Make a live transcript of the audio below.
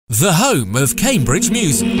The home of Cambridge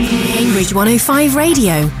music. Cambridge 105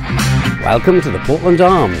 Radio. Welcome to the Portland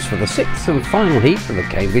Arms for the sixth and final heat of the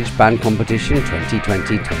Cambridge Band Competition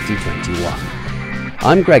 2020-2021.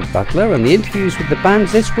 I'm Greg Butler, and the interviews with the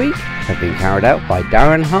bands this week have been carried out by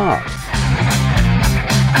Darren Hart.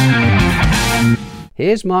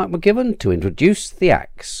 Here's Mark McGibbon to introduce the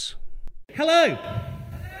acts. Hello,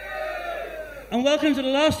 and welcome to the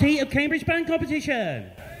last heat of Cambridge Band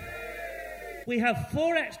Competition. We have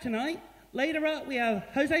 4 acts tonight. Later up we have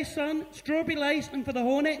José Son, Strawberry Lace and for the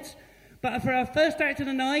Hornets. But for our first act of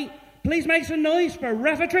the night, please make some noise for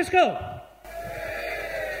Rata Triskell.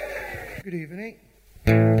 Good evening.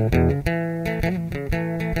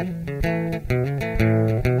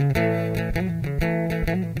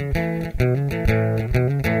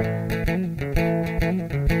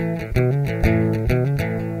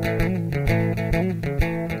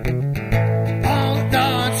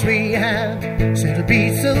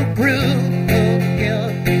 Be so brutal,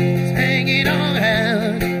 guilt is hanging on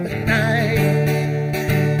out at night.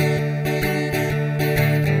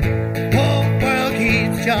 Whole world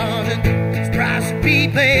keeps charging, it's price to be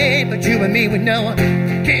paid, but you and me, we know I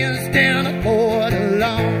can't stand afford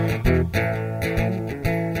alone.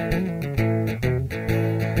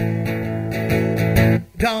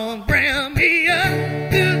 Don't bring me up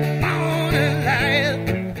this morning light,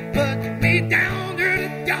 put me down through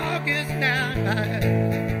the darkest night.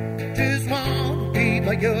 Just want to be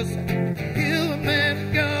by your side. You and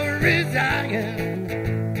me go resign.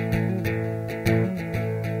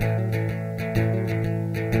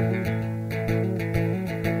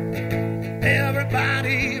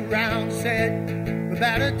 Everybody around said we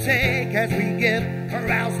better take as we give, or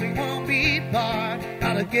else we won't be part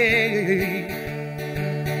of the game.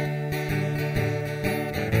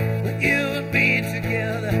 But you and me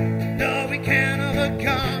together, no, we can't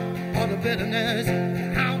overcome all the bitterness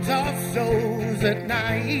that haunts our souls at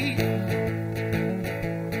night.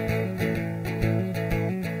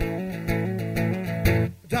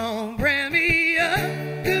 Don't bring me up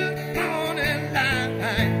to the morning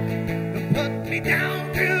light, don't put me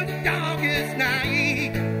down through the darkest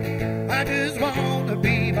night. I just want to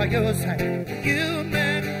be by your side. You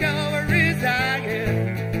meant to go and reside.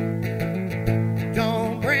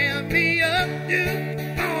 Don't bring me up to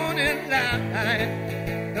the morning light,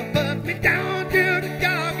 put me down to the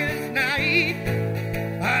darkest night.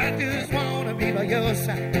 I just wanna be by your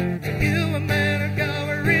side. You a man to go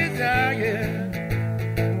and reside.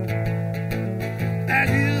 As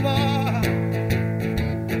you are,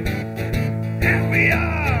 as we are.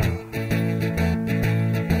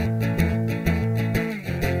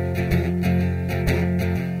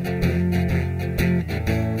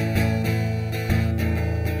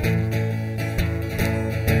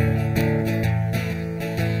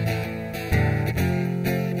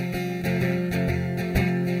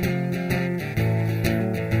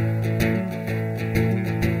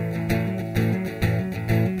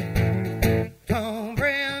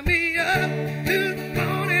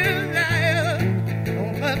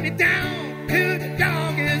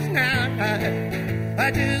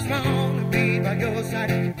 I just wanna be by your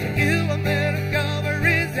side. You are meant to go and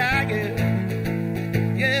reside.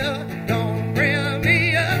 Yeah, don't bring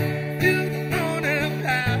me up to the morning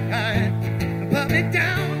light, put me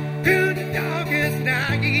down to the darkest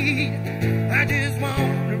night. I just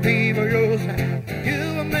wanna be by your side.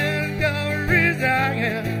 You are meant to go and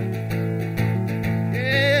reside.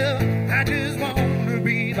 Yeah, I just wanna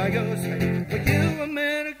be by your side. But you are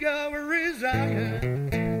meant to go and reside.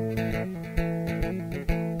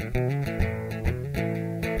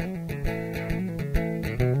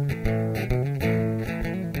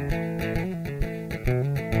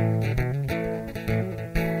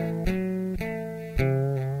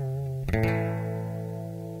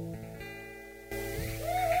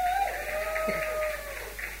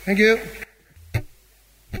 Thank you.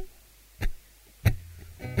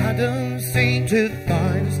 I don't seem to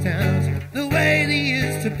find the towns the way they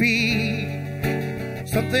used to be.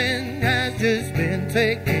 Something has just been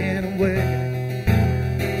taken away.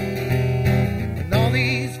 And all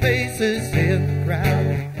these faces in the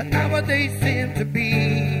crowd are not what they seem to be.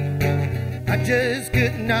 I just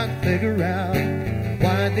could not figure out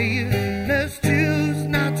why the youth choose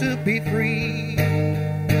not to be free.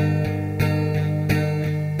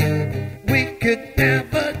 We could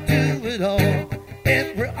never do it all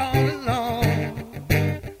if we're all alone.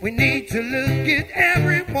 We need to look at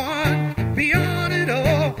everyone beyond it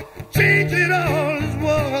all. Change it all as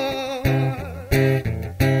one.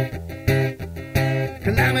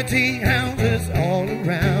 Calamity hounds us all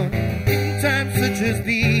around. In times such as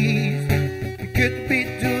these, we could be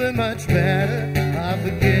doing much better. I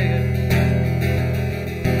forget.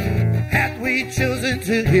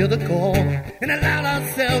 listen to hear the call and allow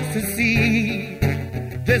ourselves to see.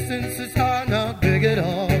 Distances are not big at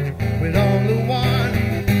all. We're only one,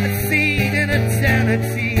 a seed in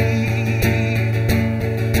eternity.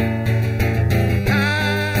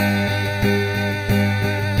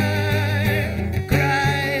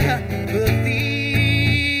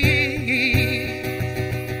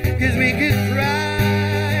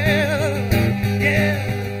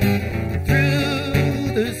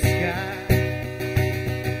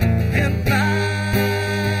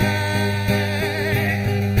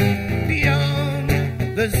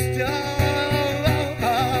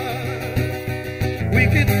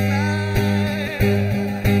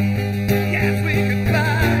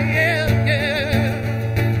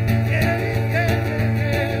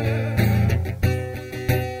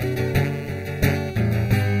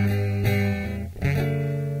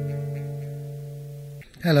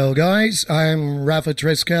 Hello guys, I'm Rata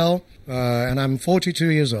Triskell, and I'm 42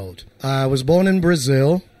 years old. I was born in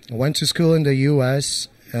Brazil, I went to school in the US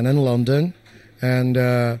and in London, and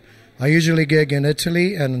I usually gig in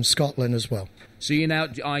Italy and in Scotland as well. So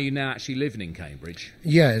are you now actually living in Cambridge?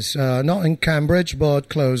 Yes, not in Cambridge, but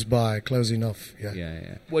close by, close enough.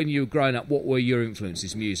 Yeah. When you were growing up, what were your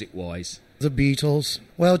influences music-wise? The Beatles.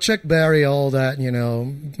 Well, Chuck Berry, all that,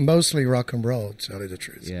 mostly rock and roll, to tell you the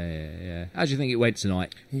truth. Yeah. How do you think it went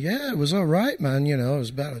tonight? Yeah, it was all right, man. It was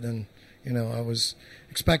better than, I was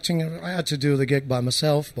expecting. I had to do the gig by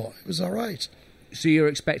myself, but it was all right. So you're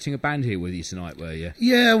expecting a band here with you tonight, were you?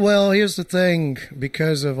 Yeah, well, here's the thing.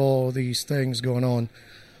 Because of all these things going on,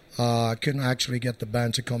 I couldn't actually get the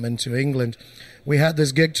band to come into England. We had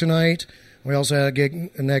this gig tonight. We also had a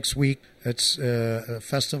gig next week. It's a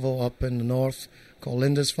festival up in the north called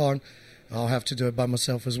Lindisfarne. I'll have to do it by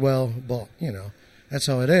myself as well, but, that's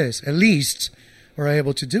how it is. At least we're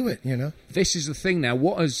able to do it, This is the thing now.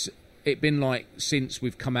 What has it been like since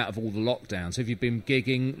we've come out of all the lockdowns? Have you been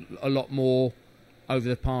gigging a lot more over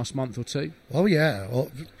the past month or two? Oh, yeah.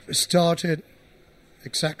 Well, it started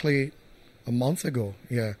exactly a month ago,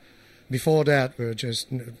 yeah. Before that, we were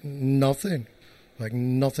just nothing. Like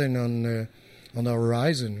nothing on the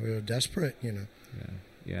horizon. We were desperate,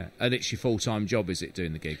 Yeah. And it's your full-time job, is it,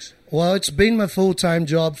 doing the gigs? Well, it's been my full-time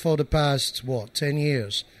job for the past, 10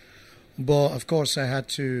 years. But, of course, I had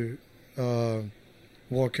to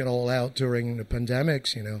work it all out during the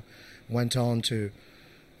pandemics, Went on to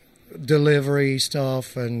delivery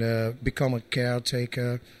stuff and become a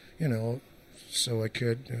caretaker, so I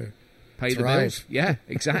could pay the thrive. bills. Yeah,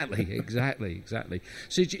 exactly.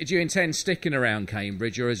 So do you intend sticking around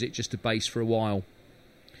Cambridge, or is it just a base for a while?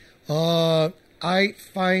 I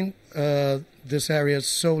find this area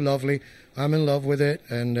so lovely. I'm in love with it,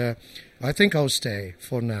 and I think I'll stay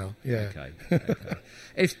for now. Yeah. Okay.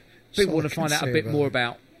 If people want to find out a bit more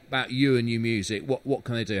about you and your music, what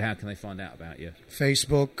can they do? How can they find out about you?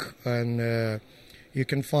 Facebook, and you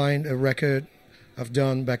can find a record I've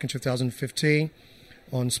done back in 2015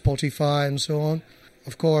 on Spotify and so on.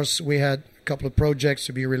 Of course, we had a couple of projects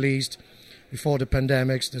to be released before the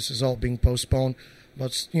pandemics. This is all being postponed,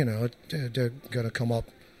 but, they're going to come up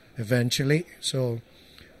eventually. So,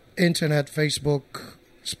 internet, Facebook,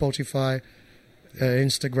 Spotify,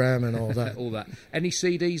 Instagram and all that. All that. Any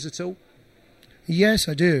CDs at all? Yes,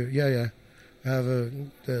 I do. Yeah. I have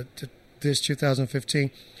this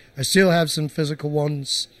 2015. I still have some physical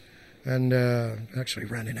ones, and actually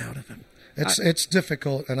running out of them. It's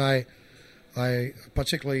difficult, and I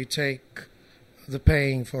particularly take the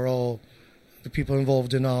pain for all the people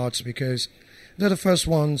involved in arts, because they're the first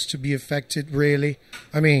ones to be affected, really.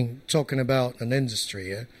 I mean, talking about an industry,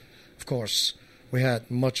 yeah? Of course, we had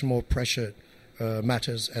much more pressured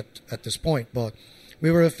matters at this point, but we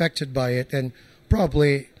were affected by it, and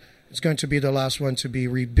probably it's going to be the last one to be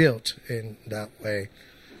rebuilt in that way.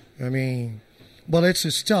 I mean, well, it's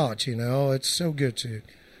a start, It's so good to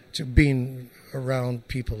being around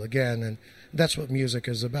people again, and that's what music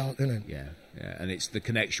is about, isn't it? Yeah, and it's the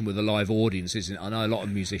connection with the live audience, isn't it? I know a lot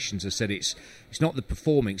of musicians have said it's not the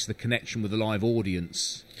performing, it's the connection with the live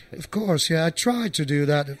audience. Of course, yeah, I tried to do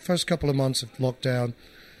that the first couple of months of lockdown.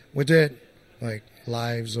 We did,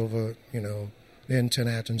 lives over, the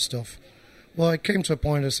internet and stuff. Well, it came to a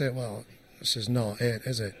point I said, well, this is not it,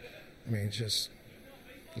 is it? I mean, just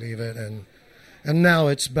leave it, and now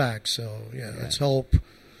it's back, so, yeah. Let's hope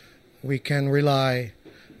we can rely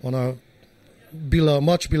on our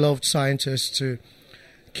much beloved scientists to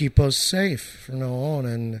keep us safe from now on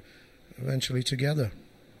and eventually together.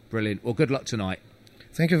 Brilliant. Well, good luck tonight.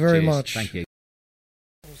 Thank you very Cheers. much. Thank you.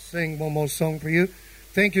 I'll sing one more song for you.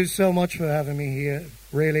 Thank you so much for having me here,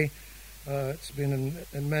 really. It's been an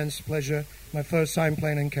immense pleasure. My first time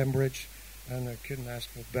playing in Cambridge, and I couldn't ask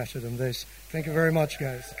for better than this. Thank you very much,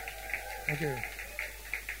 guys. Thank you.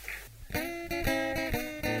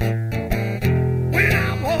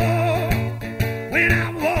 When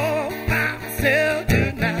I walk by myself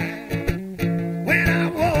tonight, when I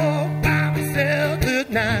walk by myself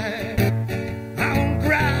tonight, I'm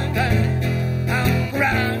crying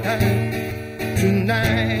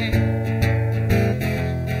tonight.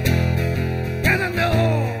 And I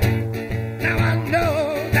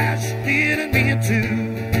know that she didn't mean to.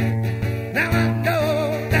 Now I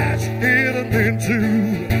know that she didn't mean to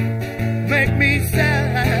make me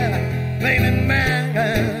sad, make me mad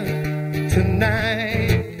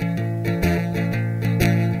tonight.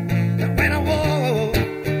 Now when I walk,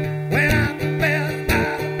 when I pass my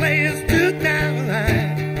place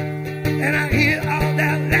tonight, and I hear all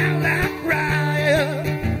that loud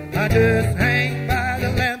crying, I just hang by the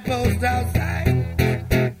lamppost outside.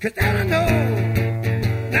 'Cause now I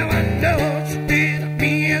know she didn't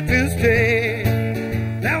mean to stay.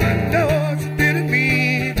 Now I know she didn't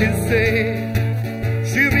mean to say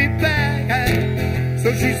she'll be back, so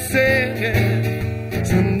she said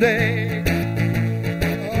someday.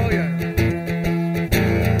 Oh yeah.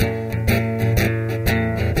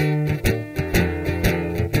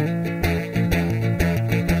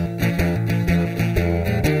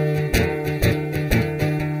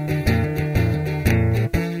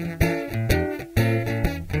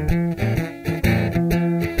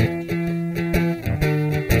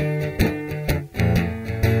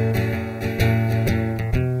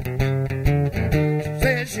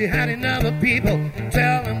 Said she had enough of people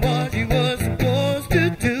telling what she was supposed to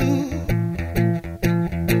do.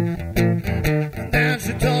 And then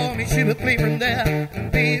she told me she would leave from there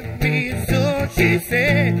and leave me. So she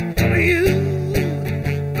said, "For you,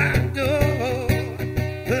 my door,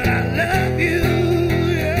 but I love you."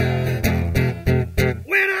 Yeah.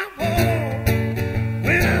 When I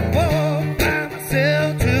walk by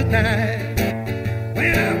myself tonight,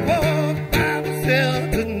 when I walk by myself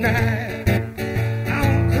tonight,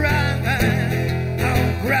 I'm crying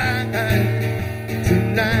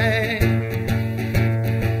tonight.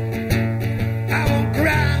 I'm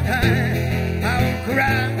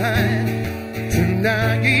crying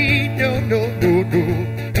tonight. No, no, no, no.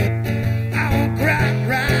 I won't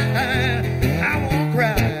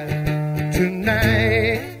cry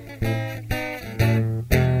tonight.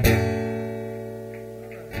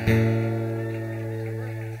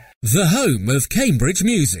 The home of Cambridge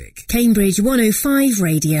music. Cambridge 105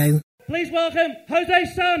 Radio. Please welcome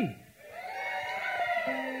José's son.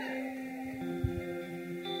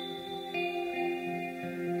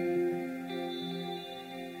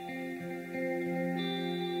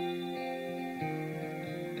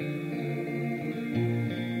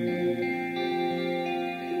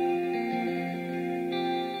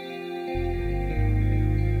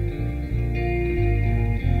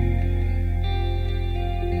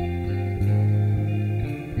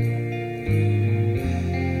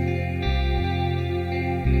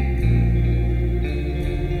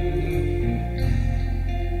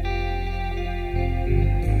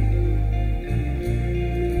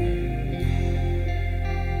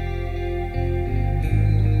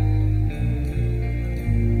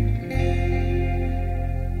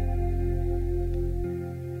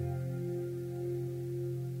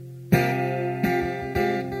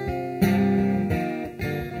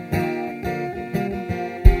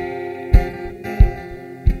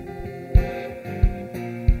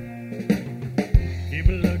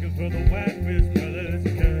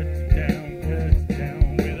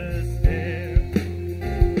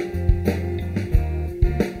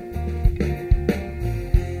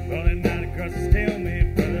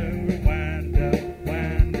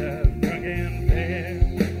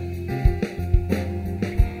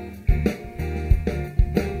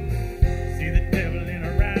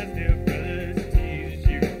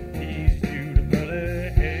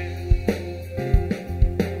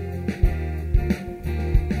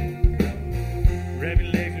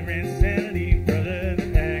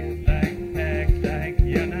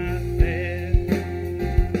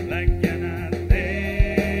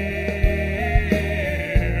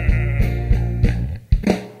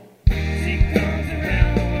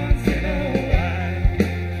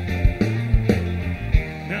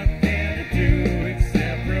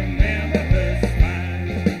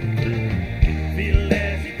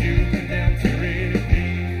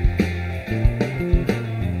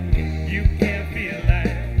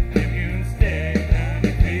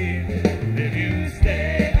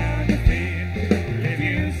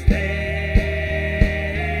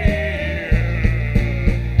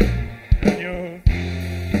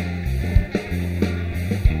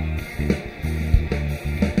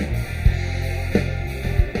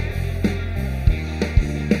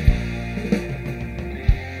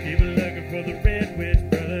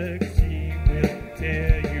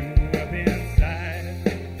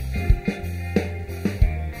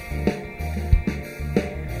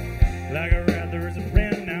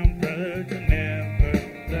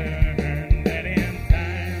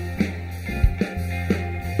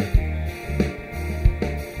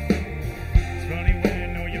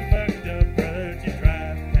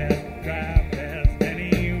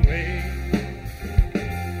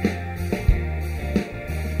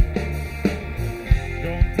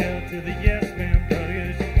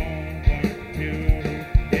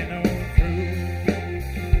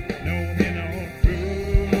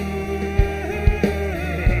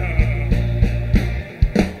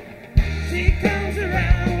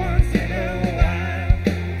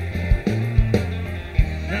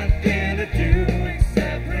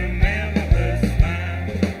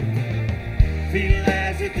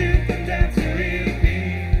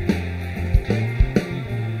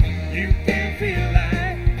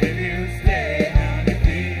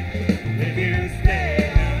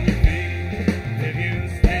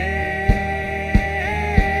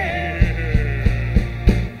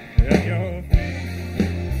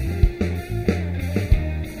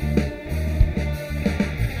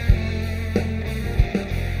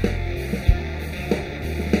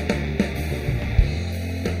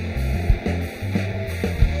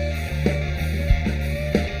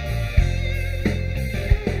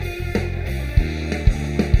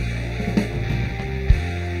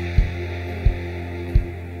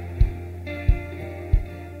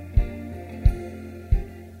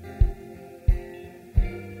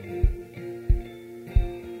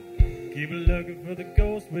 Keep looking for the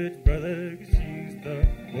ghost witch, brother, 'cause she's the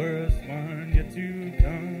worst one yet to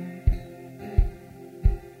come.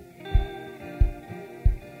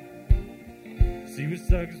 She was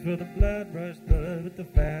suckers for the blood rush, brother, but the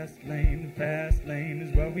fast lane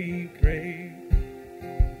is what we crave.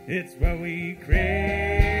 It's what we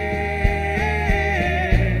crave.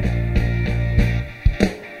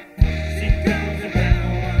 She comes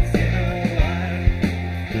around once in a while.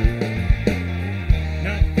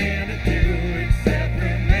 Nothing to do except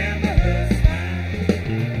remember her smile.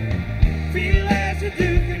 Feel as you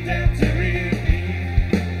do, condemned to repeat.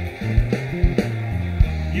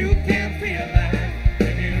 You can feel like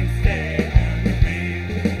if you stay on your feet.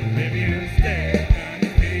 If you stay on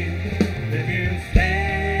your feet. If you stay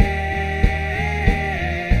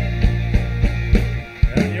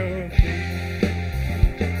on your feet.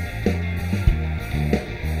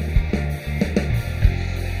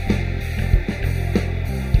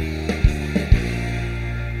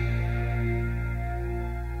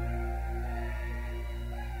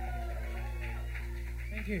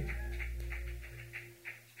 Thank you.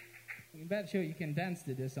 I'm about sure you can dance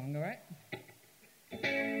to this song, all right?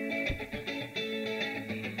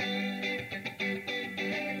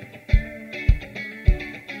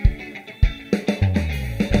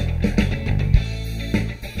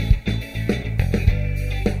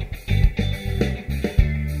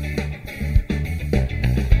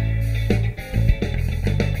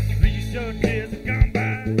 Three short years have gone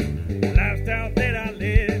by, the lifestyle that I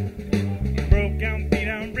live. Broke down, beat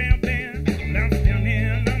down, rambling, bounced down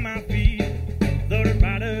in on my feet. Thought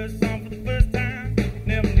about a song for the first time,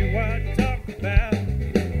 never knew what to talk about.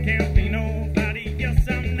 Can't be nobody else,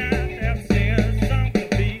 I'm not. Have to sing a song for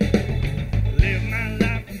me. Live my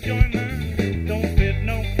life enjoyment, don't fit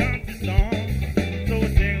no country song. So I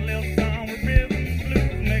sing a little song with rhythm and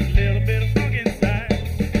blues, make a little bit of funk inside.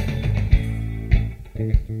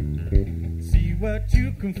 See what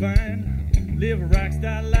you can find. Live a rock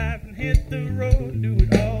star life and hit the road. Do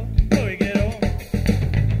it all before you get old.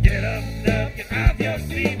 Get up, get out of your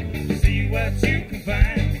seat. See what you can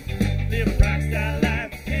find. Live a rock star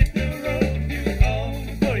life and hit the road. Do it all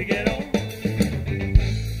before you get old.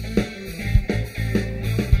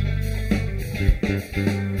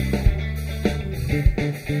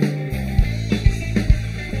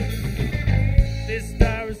 This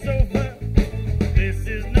star is over. This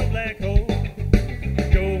is no black hole.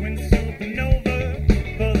 Going supernova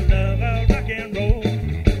for the love of rock and roll.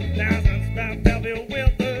 Thousands about Belleville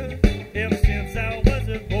Wilbur ever since I was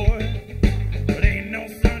a boy. But ain't no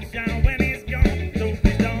sunshine when he's gone, so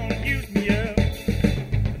please don't use me up.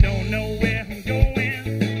 I don't know where I'm going,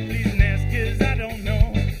 please ask 'cause I don't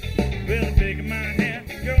know. Well, I'm taking my hand,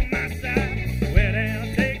 go my side, where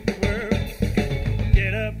down take the world.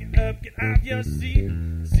 Get up, get out of your seat,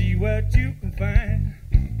 see what you can find.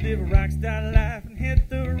 Live a rock star life and hit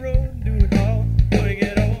the road. Do it all before you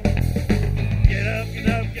get old. Get up,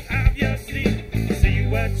 get out of your seat. See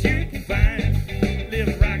what you can find. Live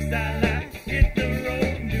a rock star life, hit the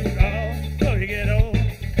road. Do it all before you get old.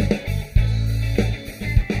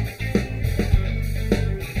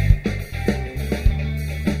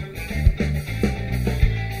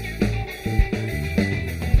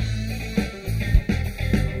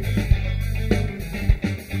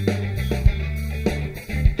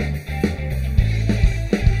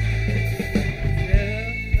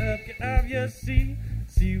 Get out of your seat,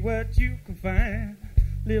 see what you can find.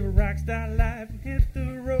 Live a rock star life and hit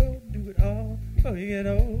the road. Do it all before you get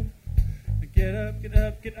old. Get up,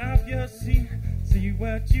 get out of your seat, see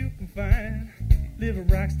what you can find. Live a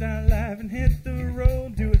rock star life and hit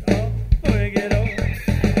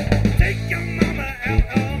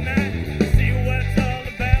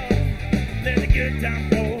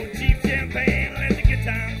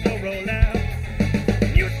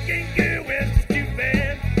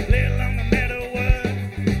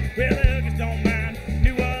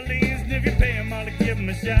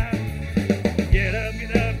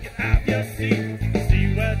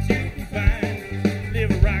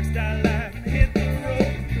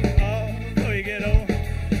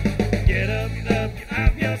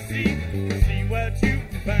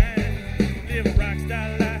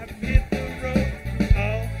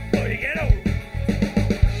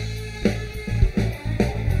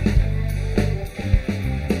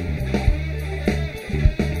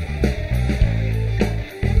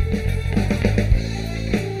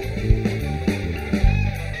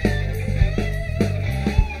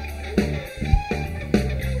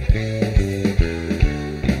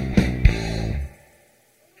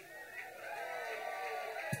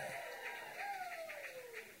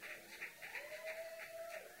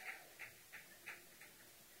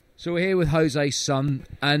So we're here with José's son,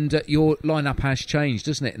 and your lineup has changed,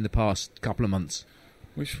 doesn't it, in the past couple of months?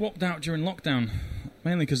 We swapped out during lockdown,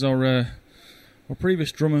 mainly because our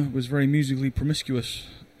previous drummer was very musically promiscuous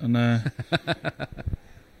and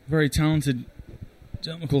very talented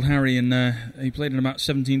gentleman called Harry, and he played in about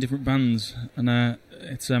 17 different bands. And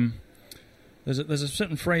it's there's a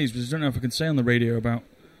certain phrase, which I don't know if I can say on the radio, about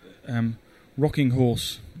rocking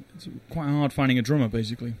horse. It's quite hard finding a drummer,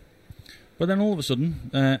 basically. But then all of a sudden,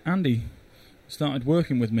 Andy started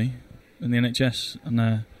working with me in the NHS,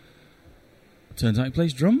 and turns out he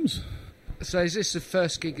plays drums. So is this the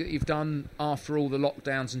first gig that you've done after all the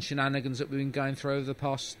lockdowns and shenanigans that we've been going through over the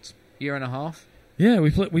past year and a half? Yeah, we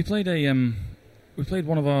played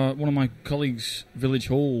one of my colleagues' village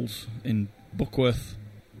halls in Buckworth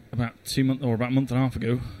about a month and a half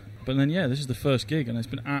ago. But then this is the first gig, and it's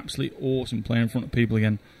been absolutely awesome playing in front of people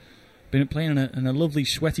again. Been playing in a lovely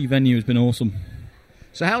sweaty venue has been awesome.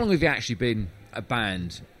 So how long have you actually been a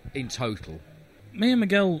band in total? Me and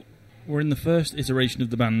Miguel were in the first iteration of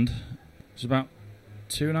the band. It was about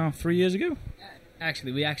 2.5, 3 years ago.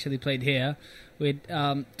 Actually, we played here.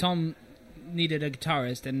 Tom needed a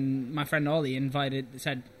guitarist, and my friend Ollie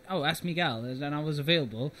said, "Oh, ask Miguel," and I was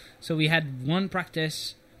available. So we had one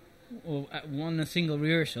practice, or a single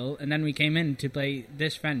rehearsal, and then we came in to play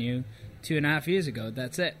this venue 2.5 years ago.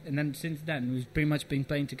 That's it. And then since then, we've pretty much been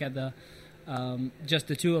playing together, just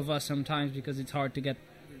the two of us sometimes, because it's hard to get,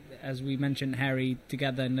 as we mentioned, Harry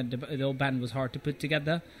together, and the whole band was hard to put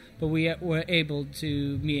together. But we were able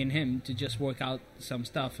to, me and him, to just work out some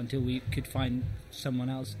stuff until we could find someone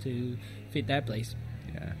else to fit their place.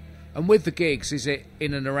 Yeah. And with the gigs, is it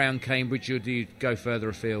in and around Cambridge, or do you go further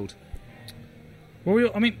afield?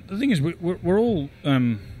 Well, the thing is, we're all...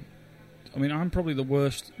 I'm probably the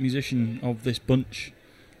worst musician of this bunch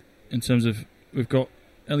in terms of... We've got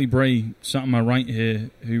Ellie Bray sat on my right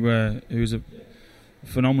here, who's a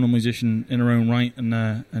phenomenal musician in her own right,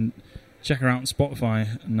 and check her out on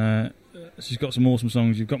Spotify, and she's got some awesome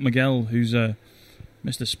songs. You've got Miguel, who's Mr.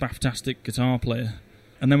 Spaftastic guitar player,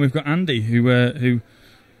 and then we've got Andy, who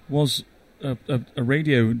was a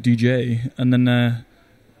radio DJ, and then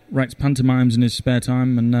writes pantomimes in his spare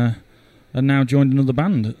time, and now joined another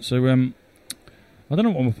band. So I don't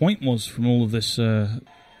know what my point was from all of this.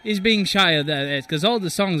 He's being shy of that, because all the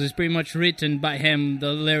songs is pretty much written by him,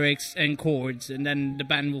 the lyrics and chords, and then the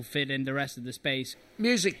band will fit in the rest of the space.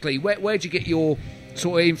 Musically, where do you get your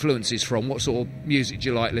sort of influences from? What sort of music do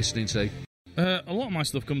you like listening to? A lot of my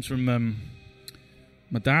stuff comes from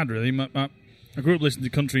my dad, really. I grew up listening to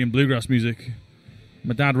country and bluegrass music.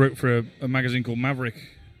 My dad wrote for a magazine called Maverick,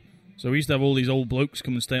 so we used to have all these old blokes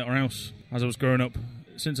come and stay at our house as I was growing up.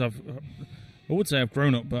 I would say I've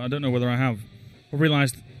grown up, but I don't know whether I have. I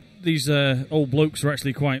realised these old blokes are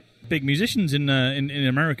actually quite big musicians in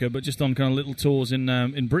America, but just on kind of little tours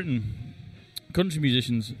in Britain, country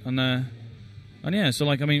musicians, and yeah. So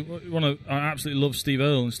I absolutely love Steve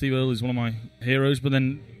Earle, and Steve Earle is one of my heroes. But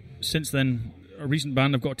then since then, a recent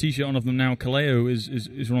band I've got a T-shirt on of them now. Kaleo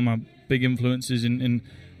is one of my big influences in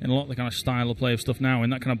a lot of the kind of style of play of stuff now,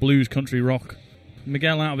 in that kind of blues country rock.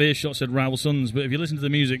 Miguel out of earshot said Rival Sons, but if you listen to the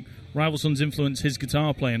music, Rival Sons influenced his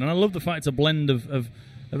guitar playing, and I love the fact it's a blend of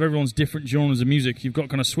everyone's different genres of music. You've got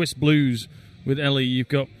kind of Swiss blues with Ellie. You've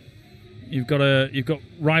got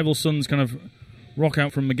Rival Sons kind of rock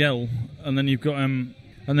out from Miguel, and then you've got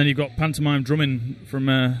pantomime drumming from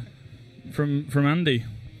Andy.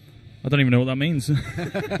 I don't even know what that means.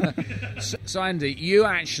 So Andy, you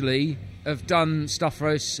actually have done stuff for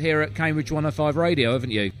us here at Cambridge 105 Radio,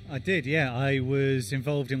 haven't you? I did, yeah. I was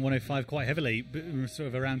involved in 105 quite heavily, sort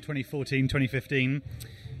of around 2014, 2015.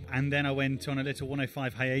 And then I went on a little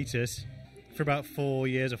 105 hiatus for about 4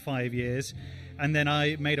 years or 5 years. And then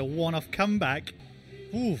I made a one-off comeback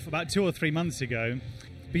about 2 or 3 months ago.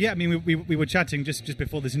 But yeah, I mean, we were chatting just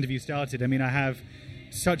before this interview started. I mean, I have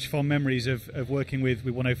such fond memories of working with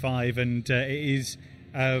 105, and it is,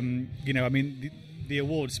 the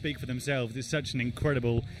awards speak for themselves. It's such an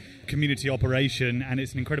incredible community operation, and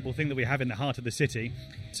it's an incredible thing that we have in the heart of the city.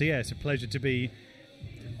 So yeah, it's a pleasure to be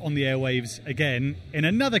on the airwaves again in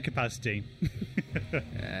another capacity.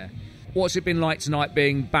 Yeah. What's it been like tonight,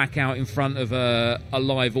 being back out in front of a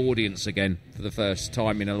live audience again for the first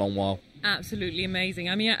time in a long while? Absolutely amazing.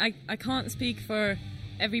 I mean, I can't speak for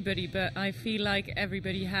everybody, but I feel like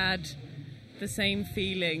everybody had the same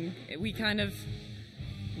feeling.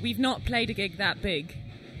 We've not played a gig that big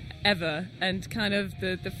ever, and kind of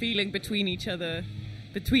the feeling between each other,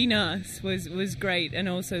 between us, was great, and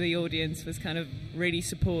also the audience was kind of really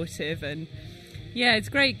supportive. And yeah, it's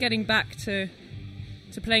great getting back to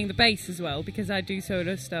to playing the bass as well, because I do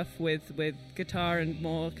solo stuff with guitar and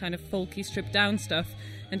more kind of folky, stripped down stuff,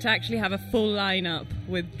 and to actually have a full lineup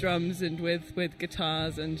with drums and with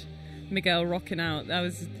guitars and Miguel rocking out, that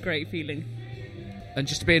was a great feeling. And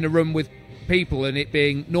just to be in a room with people and it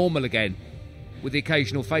being normal again, with the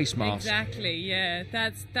occasional face mask. Exactly, yeah.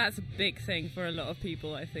 That's a big thing for a lot of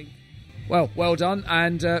people, I think. Well done,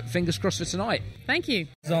 and fingers crossed for tonight. Thank you.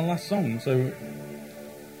 It's our last song, so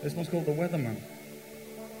this one's called The Weatherman.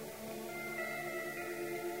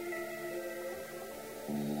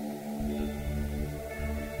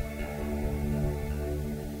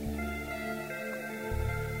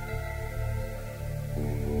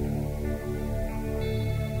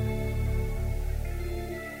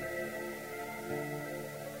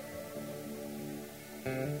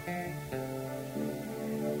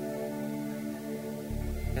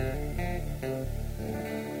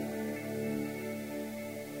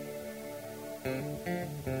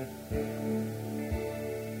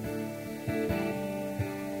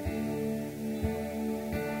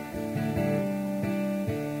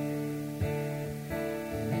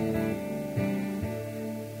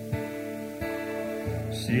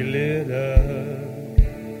 She lit up,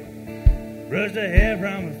 brushed her hair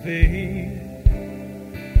from her face.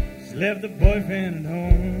 She left the boyfriend at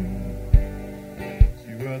home.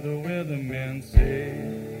 She what the weatherman say.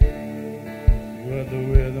 She what the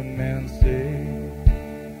weatherman say.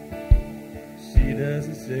 She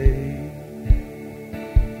doesn't say.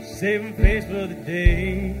 She's saving face for the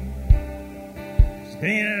day. She's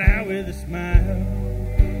painted out with a smile.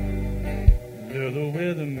 Till the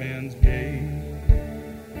weatherman's gay.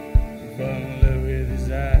 Fall in love with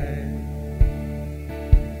his eyes,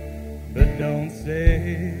 but don't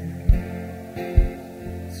stay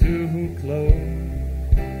too close.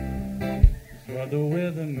 It's what the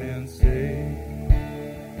weathermen say.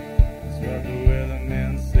 It's what the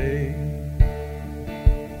weathermen say.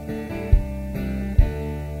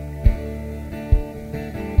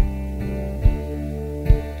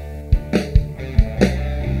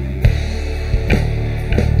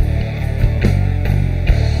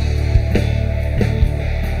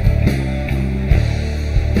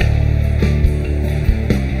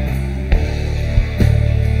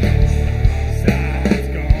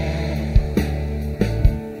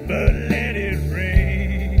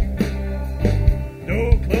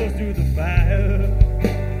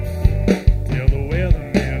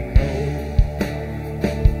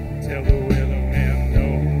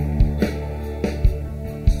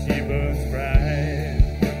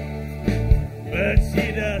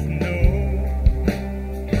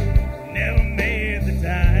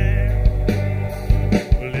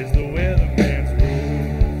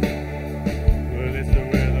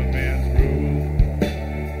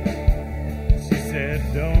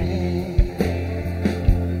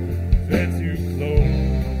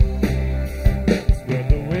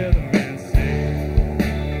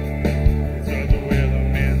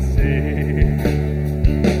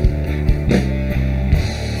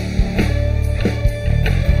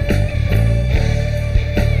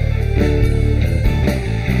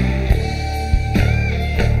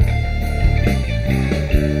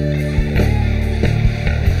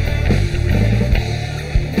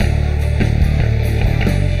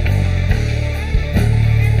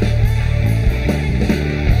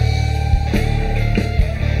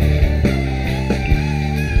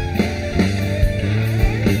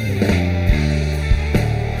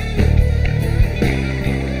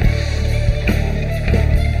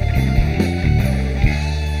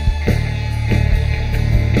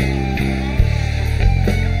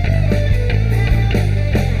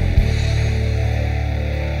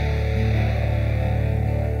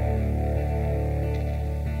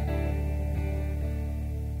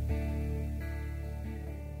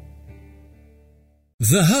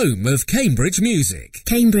 The home of Cambridge music.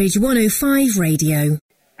 Cambridge 105 Radio.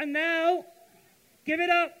 And now, give it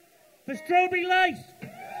up for Strawberry Lace.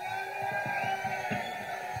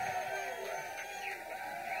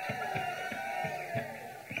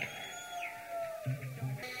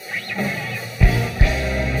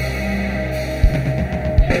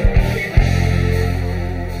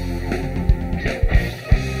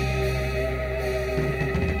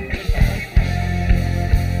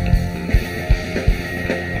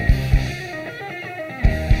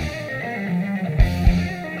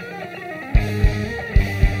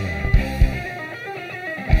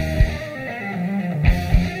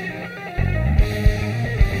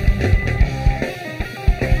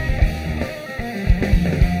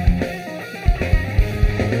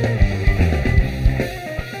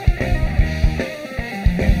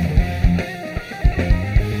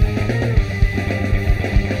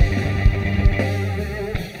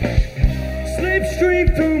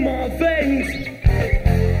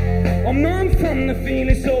 the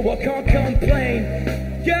feeling, so I can't complain.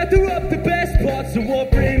 Gather up the best parts of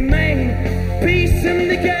what remain. Piece them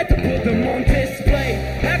together, put them on display.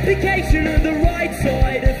 Application of the right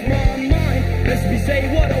side of my mind. Lets me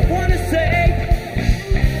say what I wanna say.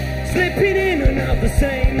 Slipping in and out the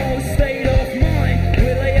same old state of mind.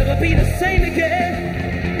 Will I ever be the same again?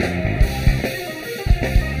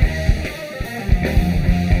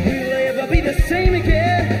 Will I ever be the same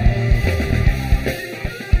again?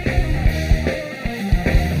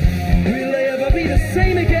 Will I ever be the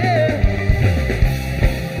same again?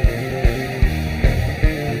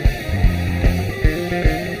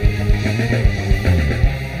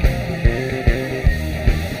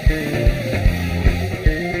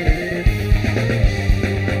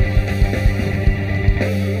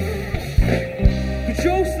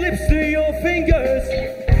 Control slips through your fingers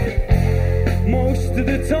most of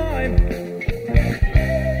the time.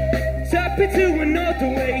 Tap into another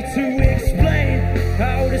way to explain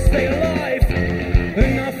how to stay alive.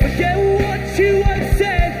 And I forget what you had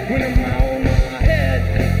said when I'm out of my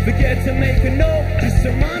head. Forget to make a note, just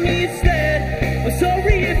remind me instead. I'm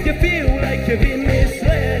sorry if you feel like you've been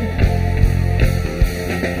misled.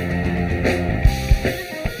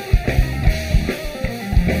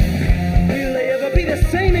 Will I ever be the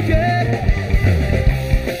same again?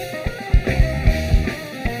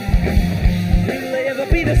 Will I ever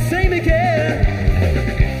be the same again?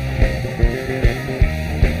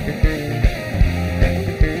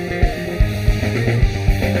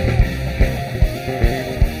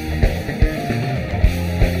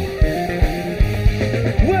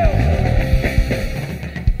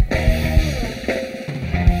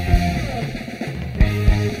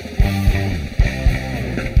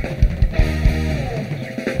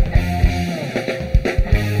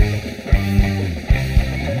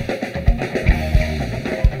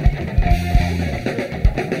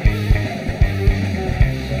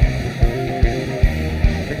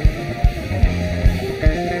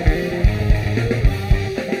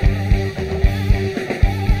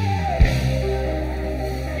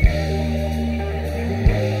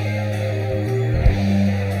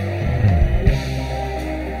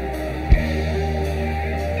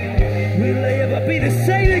 Will I ever be the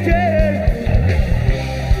same again?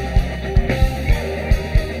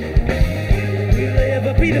 Will I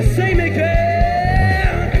ever be the same again?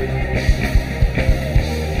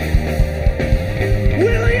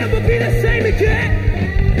 Will I ever be the same again?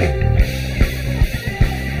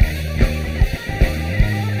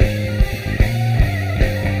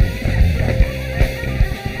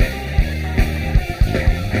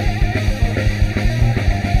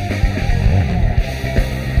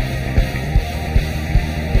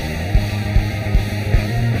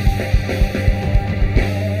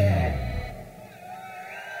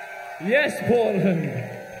 Yes, Portland.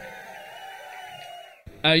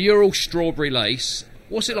 You're all Strawberry Lace.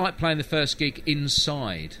 What's it like playing the first gig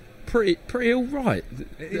inside? Pretty all right,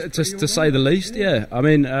 just to say the least. Yeah, I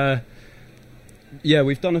mean, yeah,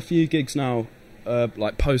 we've done a few gigs now,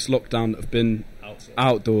 like post lockdown, that have been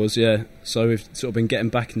outdoors. Yeah, so we've sort of been getting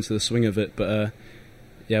back into the swing of it. But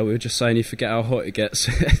yeah, we were just saying, you forget how hot it gets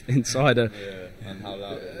inside a and how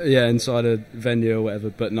loud. inside a venue or whatever.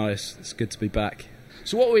 But no, it's good to be back.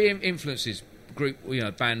 So what were your influences, group,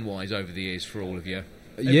 band-wise, over the years for all of you?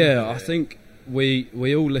 Yeah, I think we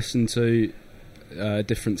all listen to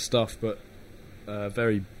different stuff, but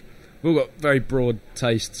we've all got very broad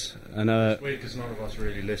tastes. And it's weird because none of us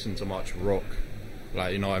really listen to much rock.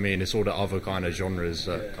 Like, you know what I mean? It's all the other kind of genres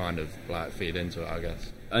that kind of like feed into it, I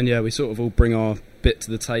guess. And yeah, we sort of all bring our bit to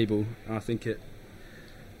the table. And I think it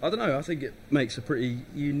makes a pretty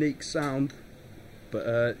unique sound.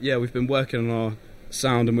 But yeah, we've been working on our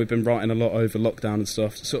sound and we've been writing a lot over lockdown and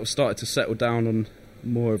stuff. Sort of started to settle down on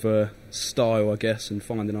more of a style, I guess, and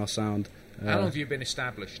finding our sound. How long have you been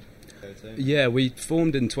established? Yeah, we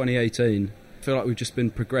formed in 2018. I feel like we've just been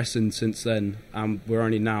progressing since then, and we're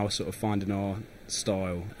only now sort of finding our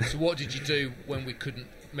style. So what did you do when we couldn't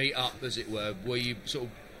meet up, as it were? Were you sort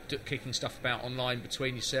of kicking stuff about online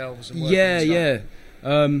between yourselves? And working and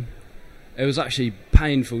stuff? It was actually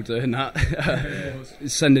painful doing that.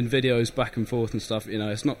 Sending videos back and forth and stuff,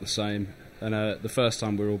 it's not the same. And the first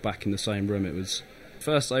time we were all back in the same room, it was...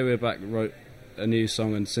 First day we were back, wrote a new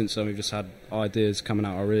song, and since then we've just had ideas coming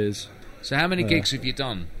out our ears. So how many gigs have you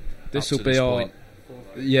done? This will be our...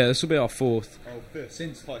 Yeah, this will be our fourth. Oh, fifth.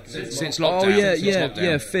 Since lockdown. Oh, yeah,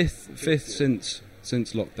 lockdown. fifth since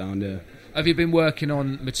lockdown, yeah. Have you been working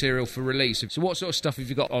on material for release? So what sort of stuff have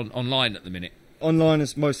you got online at the minute? Online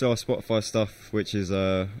is mostly our Spotify stuff, which is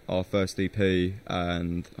our first EP,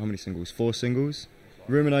 and how many singles? 4 singles.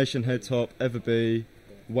 Rumination, Head Top, Ever Be,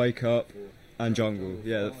 Wake Up, And Jungle,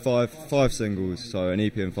 yeah, five singles, so an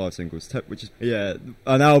EP and 5 singles, which is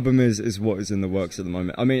an album is what is in the works at the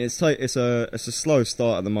moment. I mean, it's a slow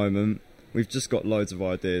start at the moment. We've just got loads of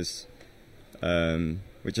ideas,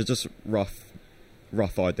 which are just rough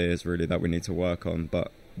ideas really that we need to work on.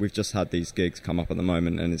 But we've just had these gigs come up at the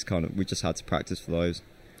moment, and it's we just had to practice for those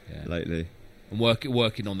lately. And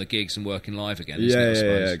working on the gigs and working live again. Yeah, isn't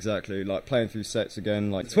it, yeah, exactly. Like playing through sets again.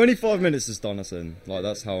 Like 25 minutes has done us in. Like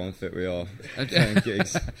that's how unfit we are playing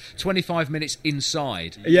gigs. 25 minutes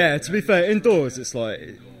inside. Yeah, to be fair, indoors it's like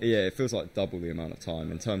it feels like double the amount of time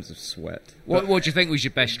in terms of sweat. What do you think was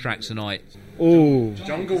your best track tonight? Oh,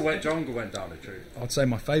 Jungle went down the truth. I'd say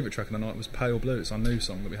my favourite track of the night was Pale Blue. It's our new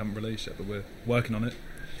song that we haven't released yet, but we're working on it.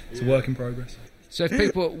 It's a work in progress. So if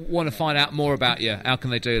people want to find out more about you, how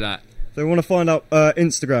can they do that? They want to find out.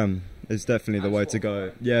 Instagram is definitely the way to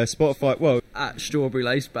go. Yeah, Spotify. Well, at Strawberry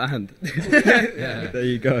Lace Band. There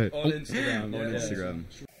you go. On Instagram. On Instagram.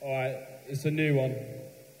 All right, it's a new one.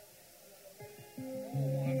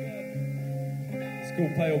 It's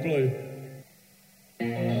called Pale Blue.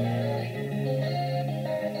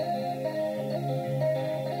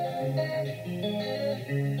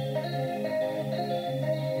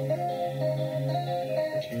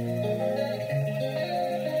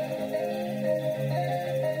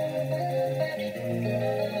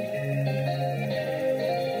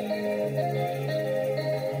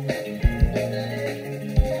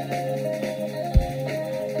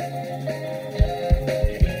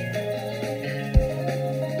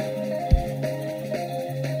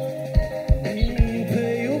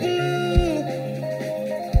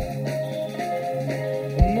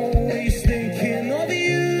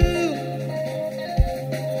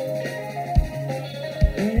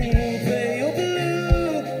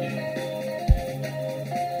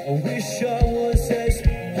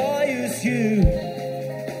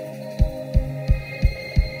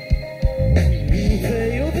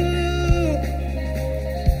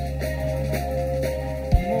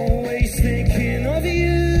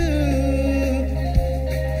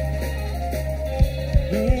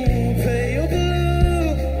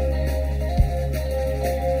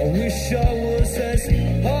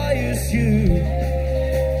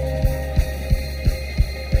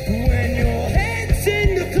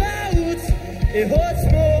 It hurts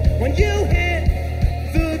more when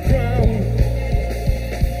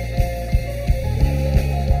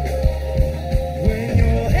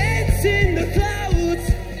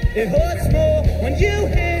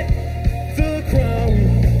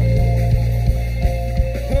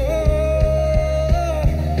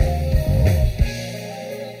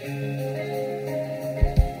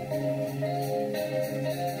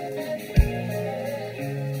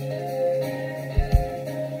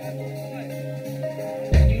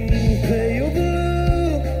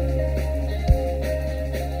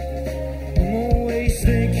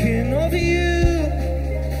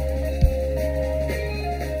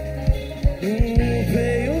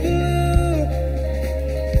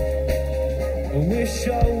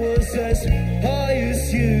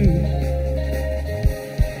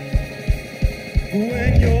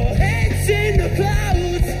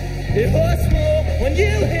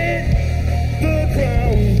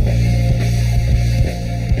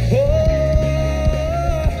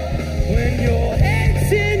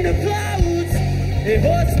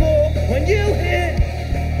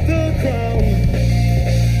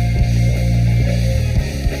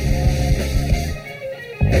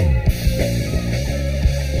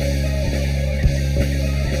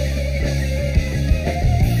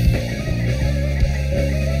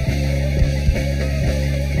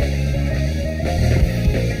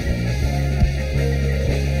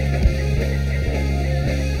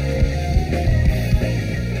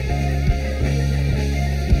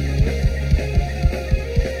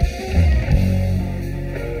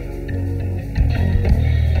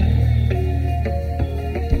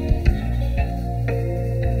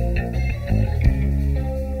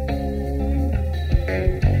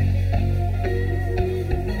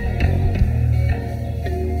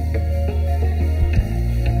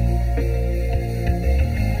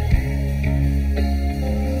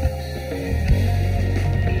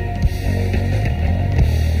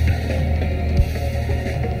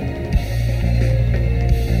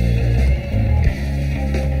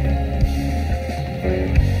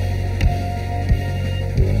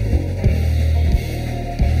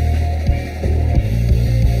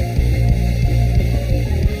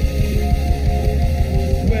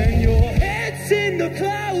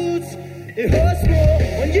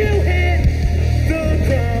you hit the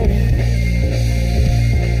ground.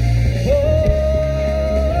 Oh,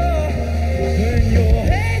 when your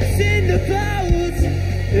head's in the clouds.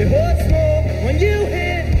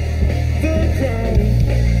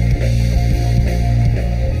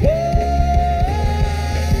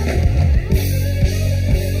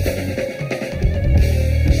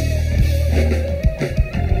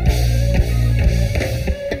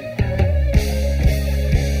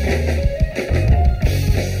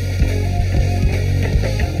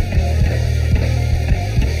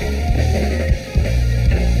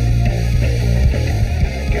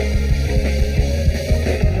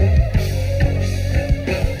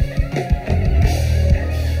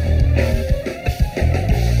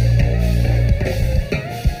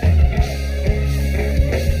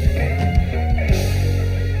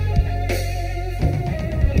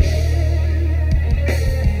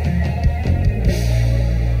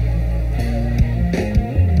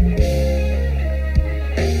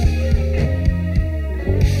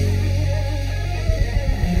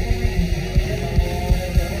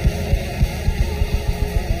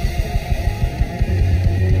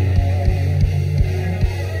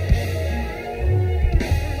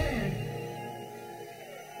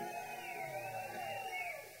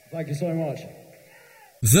 Thank you so much.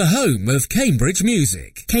 The home of Cambridge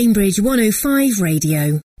music. Cambridge 105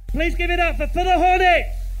 Radio. Please give it up for the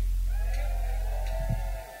Hornets!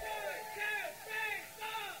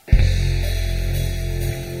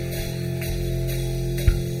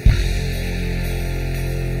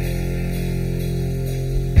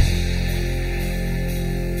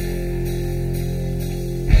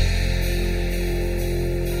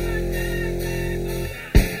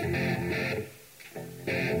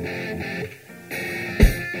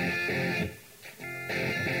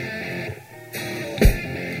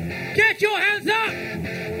 Get your hands up!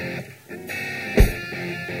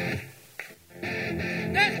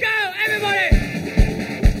 Let's go, everybody!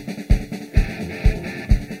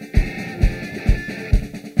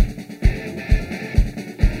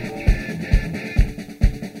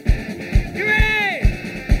 You ready?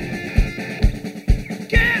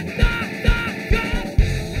 Get the go!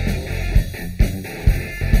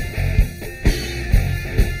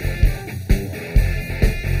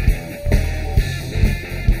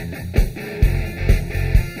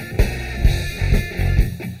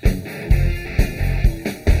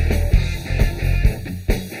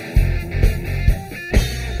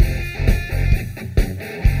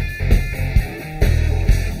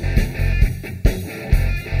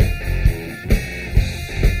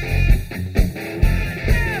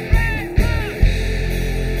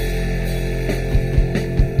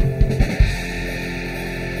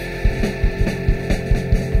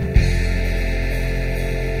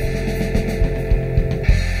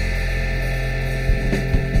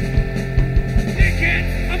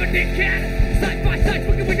 Side by side,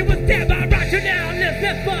 looking when you was dead, my rationale lives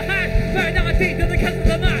left behind. Very now I think to the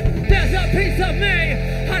customers of mine. There's a piece of me.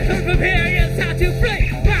 I come from here, it's time to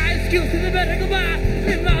flee. My excuse is a better goodbye.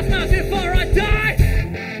 In my mouth before I die.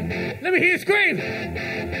 Let me hear you scream.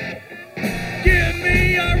 Give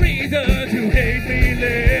me a reason to hate me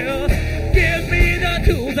less. Give me the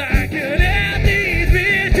tools I can end these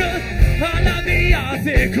visions. I love the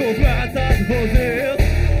obstacles words I possess.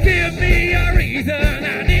 Give me a reason,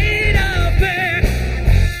 I need a fix.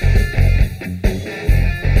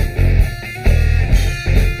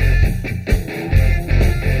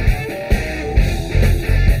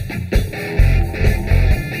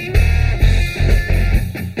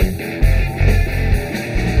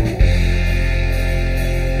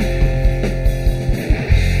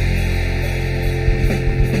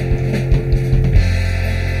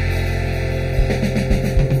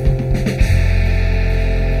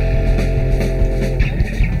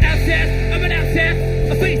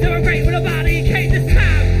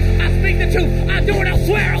 I do it, I'll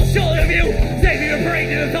swear I'll show them you. Save me your brain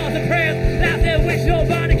and thoughts and prayers. That's it, which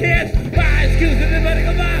nobody cares. My excuse is the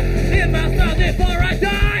medical mind. In my mouth before I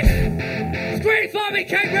die. Scream for me,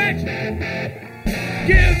 Cambridge.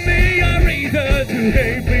 Give me a reason to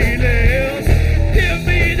hate me less. Give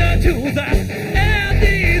me the tools I end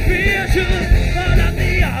these visions. All of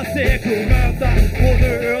the obstacles that I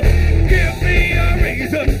possess. Give me a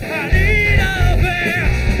reason, I need a fix.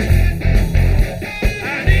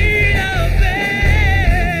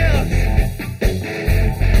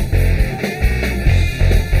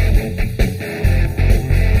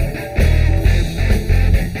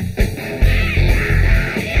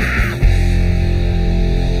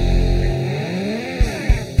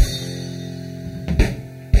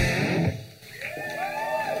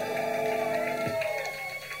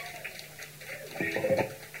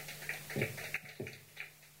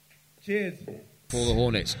 Cheers. For the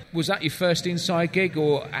Hornets. Was that your first inside gig,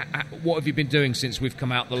 or what have you been doing since we've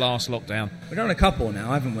come out the last lockdown? We've done a couple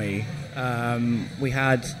now, haven't we? We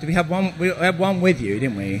had one? We had one with you,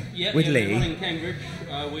 didn't we? Yeah, with Lee. Lee. In Cambridge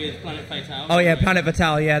with Planet Fatale. Oh yeah, Planet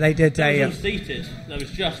Fatale. Yeah, they did. That was unseated. That was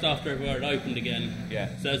just after everywhere had opened again. Yeah.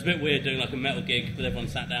 So it was a bit weird doing like a metal gig, but everyone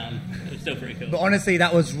sat down. It was still pretty cool. But honestly,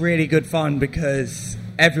 that was really good fun because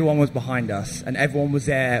everyone was behind us and everyone was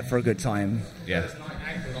there for a good time. Yeah.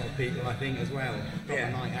 People, I think, as well.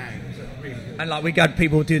 Yeah. And like we got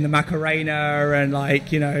people doing the Macarena and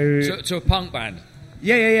like, you know, to a punk band.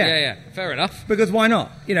 Yeah. Fair enough. Because why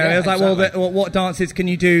not? You know, Yeah, it was like, exactly. well, what dances can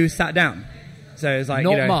you do sat down? So it was like,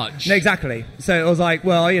 Not you know, much. No, exactly. So it was like,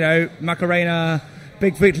 well, you know, Macarena,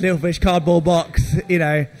 Big Fish, Little Fish, Cardboard Box, you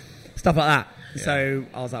know, stuff like that. Yeah. So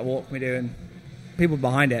I was like, what can we do? And people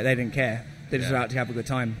behind it, they didn't care. They just were out to have a good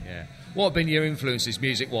time. Yeah. What have been your influences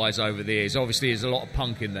music-wise over the years? Obviously, there's a lot of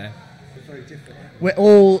punk in there. Very different. We're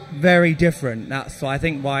all very different. That's I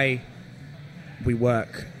think why we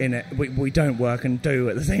work in it. We don't work and do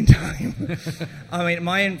at the same time. I mean,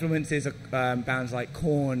 my influences are bands like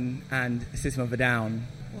Korn and System of a Down.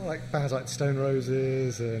 like bands like Stone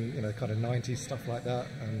Roses and kind of 90s stuff like that,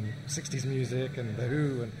 and 60s music and The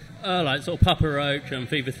Who and Like sort of Papa Roach and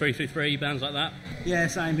Fever 333, bands like that. Yeah,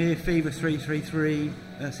 same here. Fever 333,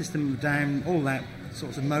 System of a Down, all that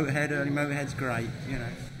sorts of Motorhead. Early Motorhead's great.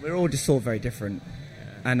 We're all just sort of very different,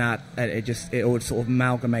 and it all sort of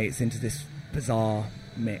amalgamates into this bizarre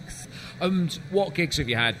mix. What gigs have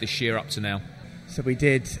you had this year up to now? So we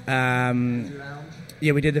did.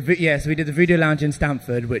 We did the Voodoo Lounge in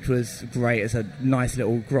Stamford, which was great. It's a nice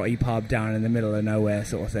little grotty pub down in the middle of nowhere,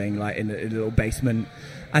 sort of thing, like in a little basement.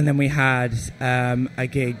 And then we had a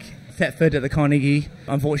gig, Thetford at the Carnegie.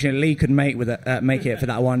 Unfortunately, Lee couldn't make it for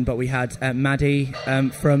that one, but we had Maddie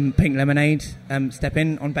from Pink Lemonade step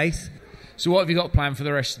in on bass. So what have you got planned for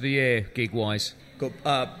the rest of the year, gig-wise? Got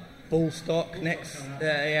Ballstock next,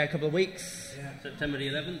 a couple of weeks. September the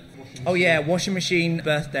 11th. Oh yeah, Washing Machine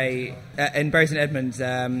birthday in Bury St Edmunds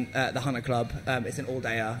at the Hunter Club. It's an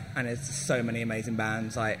all-dayer, and there's so many amazing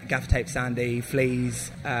bands like Gaffer Tape Sandy, Fleas,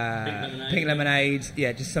 Pink Lemonade.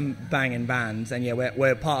 Yeah, just some banging bands, and yeah,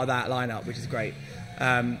 we're part of that lineup, which is great.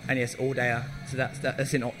 And yes, all-dayer. So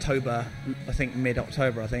that's in October, I think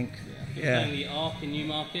mid-October, I think. Yeah. The Ark in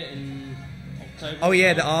Newmarket in October. Oh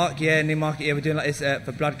yeah, the Ark, Newmarket. Yeah, we're doing like this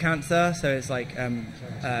for blood cancer, so it's like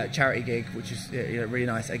charity gig, which is really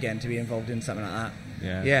nice again to be involved in something like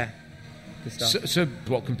that. Yeah, good stuff. So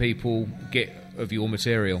what can people get of your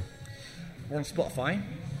material? We're on Spotify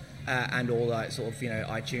and all that sort of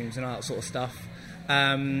iTunes and all that sort of stuff.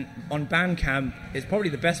 On Bandcamp is probably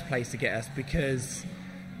the best place to get us because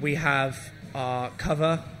we have our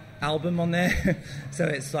cover album on there. So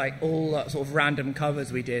it's like all sort of random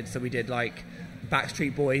covers we did. So we did like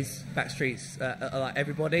Backstreet Boys, Backstreet's like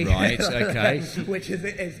Everybody, right? Okay, which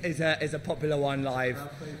is a popular one live.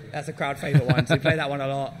 That's a crowd favourite one. So we play that one a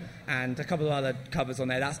lot, and a couple of other covers on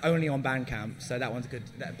there. That's only on Bandcamp, so that one's good.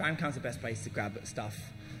 Bandcamp's the best place to grab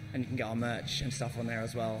stuff, and you can get our merch and stuff on there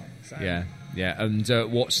as well. So. Yeah. And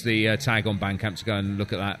what's the tag on Bandcamp to go and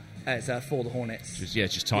look at that? It's For the Hornets.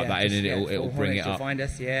 Just type that in and it'll bring it up. Find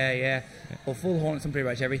us, yeah. Or For the Hornets on pretty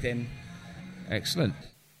much everything. Excellent.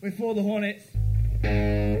 We're For the Hornets. Oi!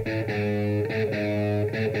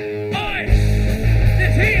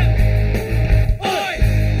 This here! Oi!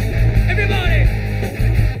 Everybody!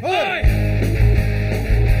 Oi!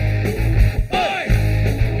 Oi!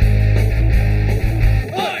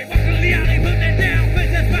 Oi! Walk through the alley, put that down.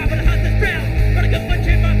 Princess Pop and the Hunters Brown. Got a good punch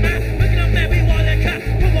in my mouth. Looking up there, we want that cut.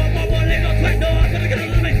 Put one, leg on track door. Gonna get a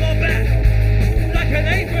little bit more back. Like an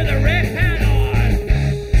ace with a red hat on.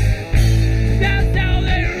 That's how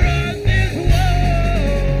they run this world.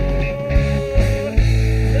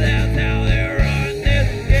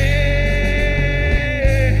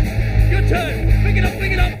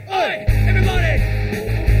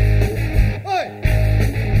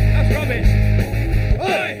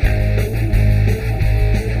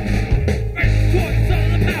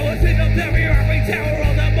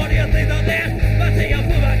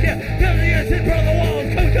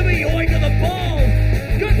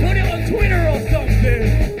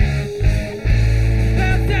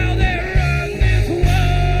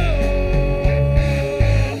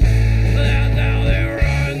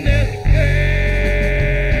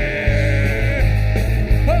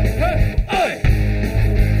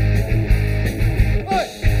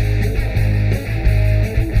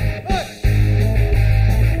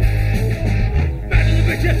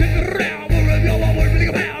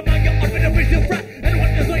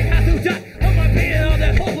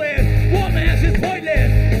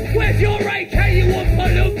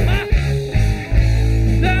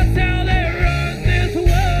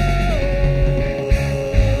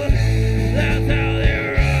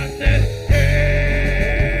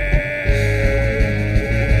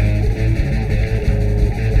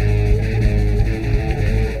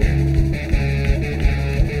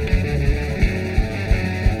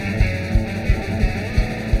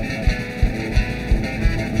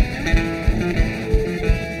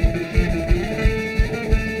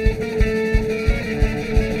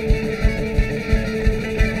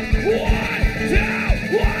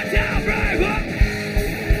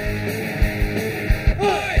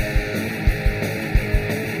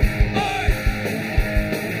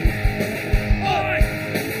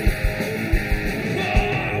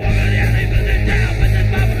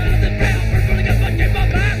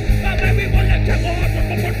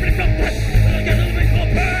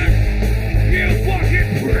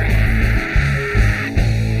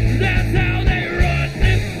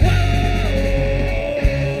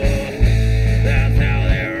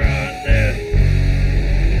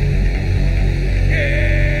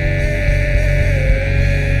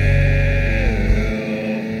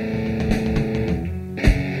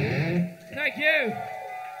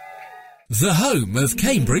 the home of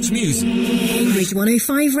Cambridge music. Cambridge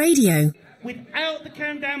 105 Radio. Without the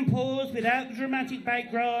countdown pause, without the dramatic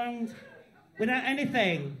background, without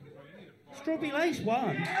anything, Strawberry Lace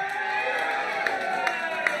won.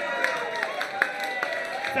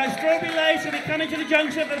 So Strawberry Lace will be coming to the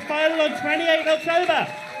junction for the final on 28th October.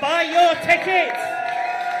 Buy your tickets!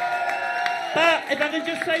 But if I can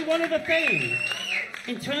just say one other thing,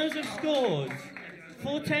 in terms of scores,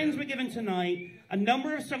 4 tens were given tonight. A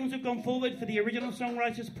number of songs have gone forward for the Original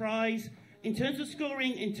Songwriters Prize. In terms of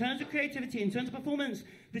scoring, in terms of creativity, in terms of performance,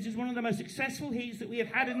 this is one of the most successful heats that we have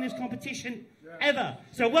had in this competition ever.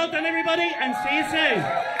 So well done, everybody, and see you soon.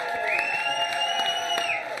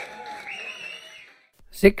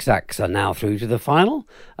 6 acts are now through to the final,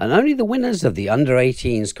 and only the winners of the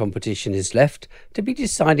under-18s competition is left to be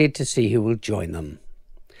decided to see who will join them.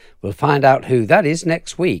 We'll find out who that is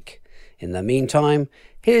next week. In the meantime,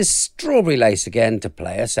 here's Strawberry Lace again to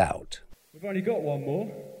play us out. We've only got one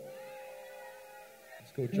more.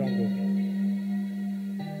 It's called Jungle.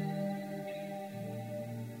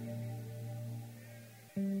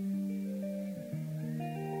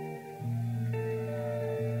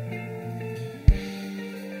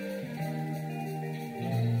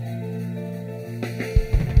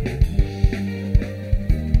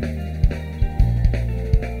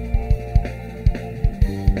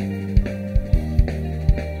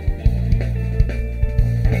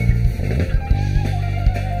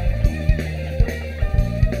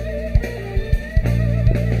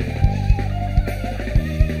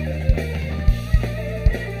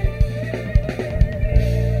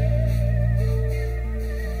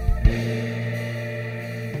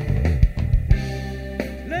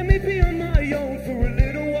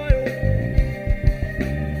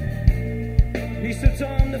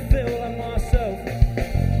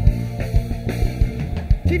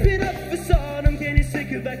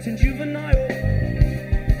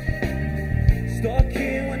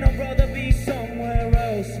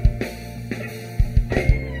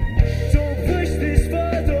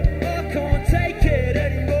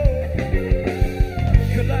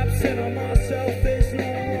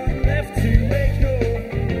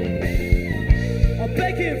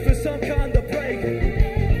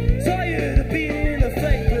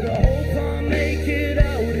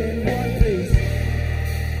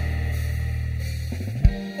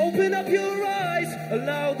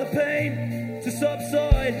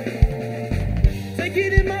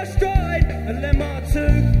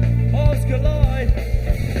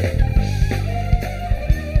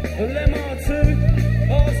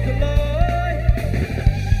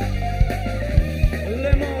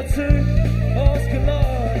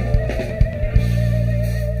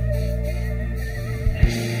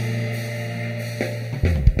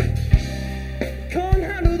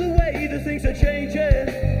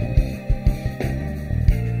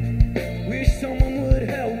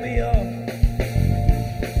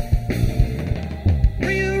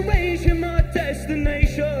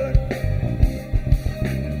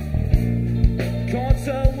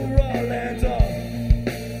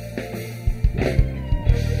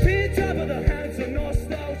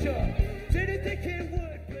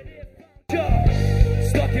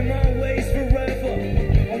 Stuck in my ways forever.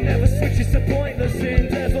 I'll never switch, disappoint.